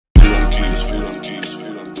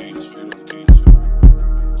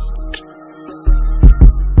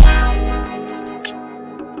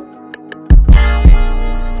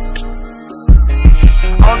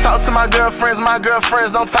my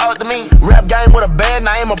girlfriends don't talk to me. Rap game with a bad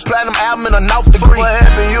name, a platinum album and a naught degree. What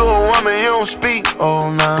happened? You a woman, you don't speak. Oh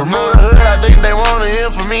nah. Promote the hood, I think they wanna hear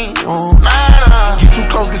from me. Oh nah. Get too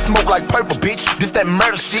close, get smoked like purple, bitch. This that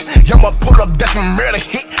murder shit. Youngboy pull up, that's my murder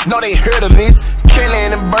hit. No, they heard of this.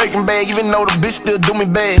 Killing and breaking bag, even though the bitch still do me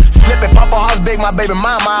bad. Slipping, Papa House big, my baby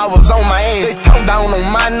mama, I was on my ass. They talk down on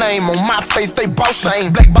my name, on my face, they both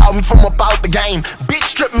shame. Blackballed me from up out the game. Bitch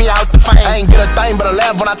stripped me out the fame. I ain't get a thing but a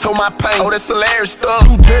laugh when I told my pain. Oh, that's hilarious stuff.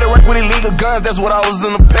 You better work with illegal guns, that's what I was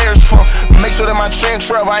in the parish for. Make sure that my trend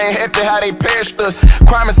travel, I ain't happy how they perished us.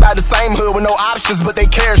 Crime inside the same hood with no options, but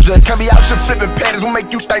they cares just. Can't be out here flipping patties, what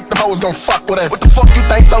make you think the hoes gon' fuck with us? What the fuck you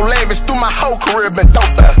think so lavish? Through my whole career been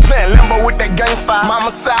dope there. Playing limbo with that gang fight. Mama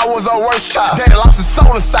said I was our worst child. Daddy lost his soul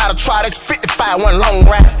inside a try. That's 55, one long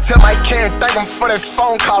ride. Tell my kid thank him for that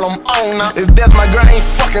phone call, I'm on her. If that's my girl, I ain't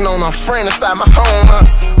fucking on her. Friend inside my home, huh?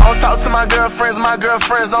 I don't talk to my girlfriends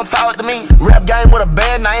don't talk to me. Rap game with a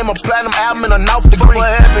bad name, a platinum album and a naught degree. What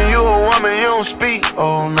happened? You a woman, you don't speak.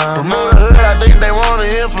 Oh nah. Promote the hood, I think they wanna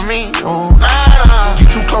hear from me. Oh nah. Get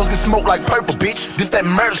too close, get smoked like purple, bitch. This that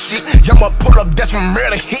murder shit. Youngboy pull up, that's my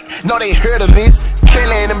murder hit. No, they heard of this.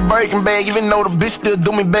 Killing and breaking bag, even though the bitch still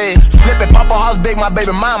do me bad. Slipping, Papa House big, my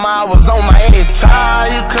baby mama, I was on my ass. Child,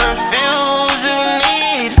 you confused, you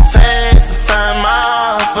need to take some time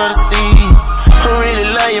off for the seed. Who really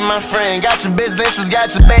love you, my friend? Got your best interest, got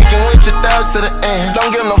your back, and with your thug to the end. Don't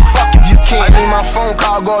give no fuck if you can. I need my phone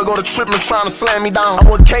call, go to trippin', trying to slam me down. I'm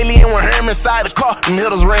with Kaylee and with him inside the car, them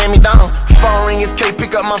hitters ran me down. Phone ring, it's K,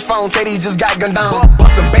 pick up my phone, KD just got gunned down.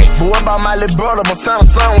 Bustin' bait, but what about my little brother? My town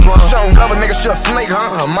songs run. She don't love a nigga, she a snake,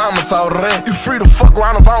 huh? Her mama taught her that. You free to fuck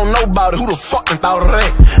around if I don't know about it, who the fuck done thought of that?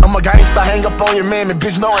 I'm a gangster, hang up on your man, and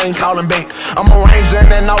bitch, no, I ain't calling back. I'm a ranger in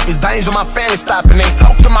that office, danger, my family stopping it.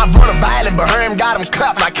 Talk to my brother violent, but her got him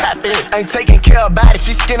clap my cap in. Ain't taking care about it,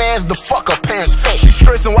 she skinny as the fuck, her parents fat. She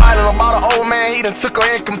stressing wild and about her old man, he done took her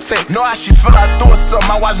income tax. Know how she feel, I threw her something,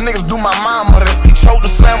 I watch niggas do my mama that. He choked the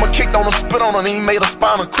slammer, kicked on her, spit on her, and he made her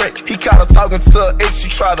spinal crack. He caught her talking to her ex, she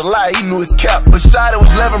tried to lie, he knew his cap. But shot it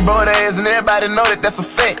was 11 bro ass, and everybody know that that's a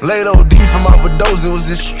fact. Laid OD from overdose, it was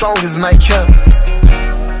his strongest nightcap.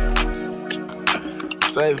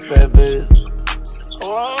 Say fat bitch.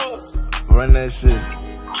 What? Run that shit.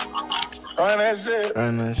 Run that shit.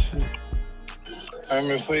 Run that shit. Let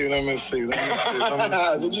me see.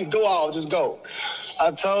 Did you go off? Just go. I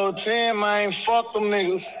told Tim I ain't fuck them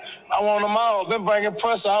niggas. I want them all. Been bringing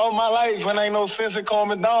pressure all my life, and ain't no sense in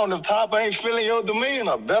calming down. If top ain't feeling your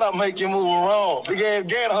demeanor, bet I make you move around. Big ass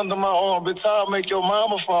gat under my arm, bitch, I'll make your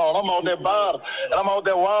mama fall. I'm on that bottle, and I'm on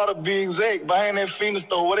that water, be exact. Behind that Phoenix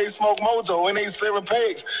store where they smoke mojo and they 7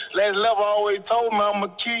 packs. Last level always told me I'm a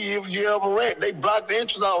key if you ever rat. They block the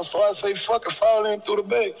entrance out, so I say fuck it, fall in through the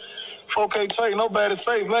back. 4K trade, nobody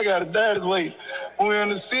safe, I got it daddy's way. When we in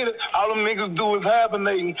the city, all them niggas do is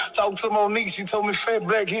hibernating. Talk to Monique, she told me fat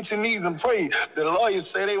black, hit your knees and pray. The lawyers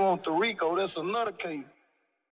say they want the RICO, that's another case.